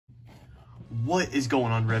What is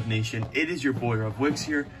going on, Rev Nation? It is your boy Rev Wicks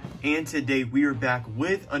here, and today we are back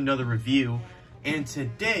with another review. And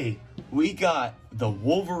today we got the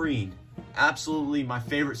Wolverine, absolutely my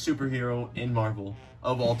favorite superhero in Marvel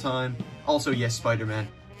of all time. Also, yes, Spider-Man,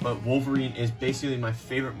 but Wolverine is basically my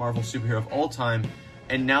favorite Marvel superhero of all time.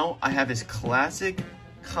 And now I have his classic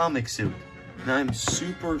comic suit, and I'm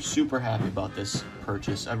super happy about this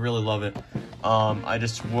purchase. I really love it. I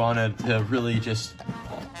just wanted to really just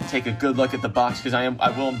take a good look at the box because I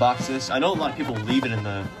will unbox this. I know a lot of people leave it in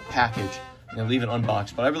the package and leave it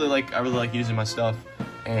unboxed, but I really like using my stuff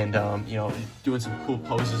and you know, doing some cool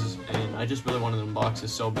poses, and I just really wanted to unbox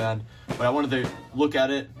this so bad. But I wanted to look at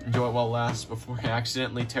it, enjoy it while it lasts before I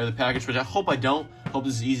accidentally tear the package, which I hope I don't. Hope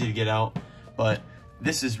this is easy to get out, but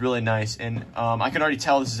this is really nice, and I can already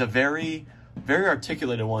tell this is a very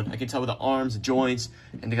articulated one. I can tell with the arms, the joints,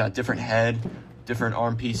 and they got different head, different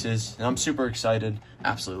arm pieces, and I'm super excited.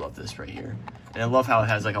 Absolutely love this right here, and I love how it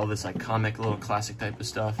has like all this like comic little classic type of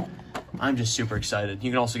stuff. I'm just super excited. You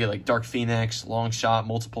can also get like Dark Phoenix, Long Shot,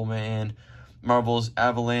 Multiple Man, Marvel's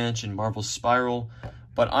Avalanche, and Marvel's Spiral,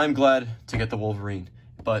 but I'm glad to get the Wolverine.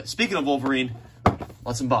 But speaking of Wolverine,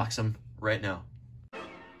 let's unbox him right now.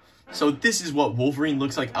 So this is what Wolverine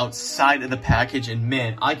looks like outside of the package, and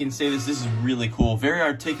man, I can say this is really cool. Very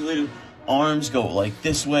articulated. Arms go like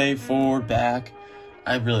this way, forward, back.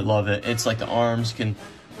 I really love it. It's like the arms can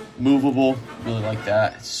movable. Really like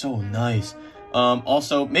that. It's so nice.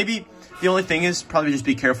 Also, maybe the only thing is probably just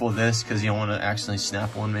be careful of this because you don't want to accidentally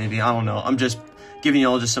snap one. Maybe, I don't know. I'm just giving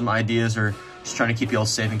y'all just some ideas, or just trying to keep y'all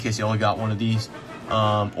safe in case y'all got one of these,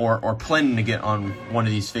 or planning to get on one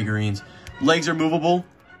of these figurines. Legs are movable.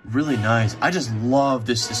 Really nice. I just love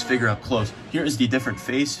this figure up close. Here is the different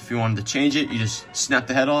face. If you wanted to change it, you just snap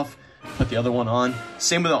the head off, put the other one on.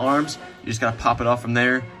 Same with the arms. You just gotta pop it off from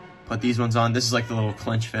there, put these ones on. This is like the little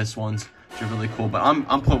clench fist ones, which are really cool, but I'm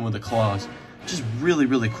putting with the claws. Just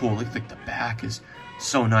really cool. Look, like the back is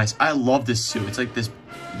so nice. I love this suit. It's like this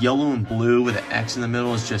yellow and blue with an X in the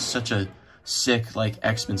middle. It's just such a sick like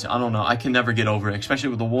X-Men suit. I don't know. I can never get over it, especially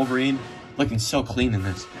with the Wolverine looking so clean in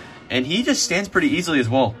this. And he just stands pretty easily as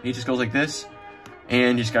well. He just goes like this,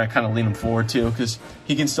 and you just gotta kind of lean him forward too, because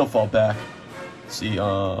he can still fall back. Let's see,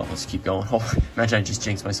 let's keep going. Oh, imagine I just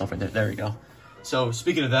jinxed myself right there. There we go. So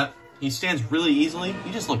speaking of that, he stands really easily.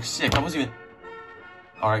 He just looks sick. I wasn't even.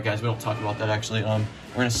 All right, guys, we don't talk about that actually. We're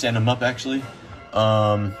gonna stand him up actually. What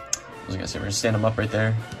was I gonna say? We're gonna stand him up right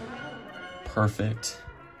there. Perfect.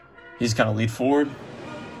 He's kind of lead forward,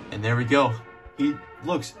 and there we go. He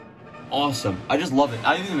looks awesome. I just love it.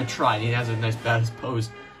 I didn't even try. He has a nice badass pose.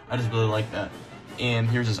 I just really like that. And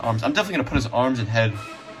here's his arms. I'm definitely gonna put his arms and head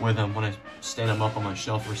with him when I stand him up on my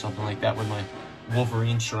shelf or something like that with my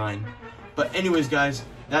Wolverine shrine. But anyways, guys,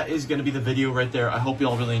 that is gonna be the video right there. I hope you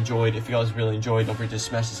all really enjoyed. If you guys really enjoyed, don't forget to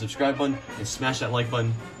smash the subscribe button and smash that like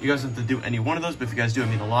button. You guys don't have to do any one of those, but if you guys do, it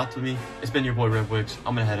means a lot to me. It's been your boy Rev Wicks.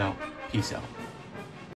 I'm gonna head out. Peace out.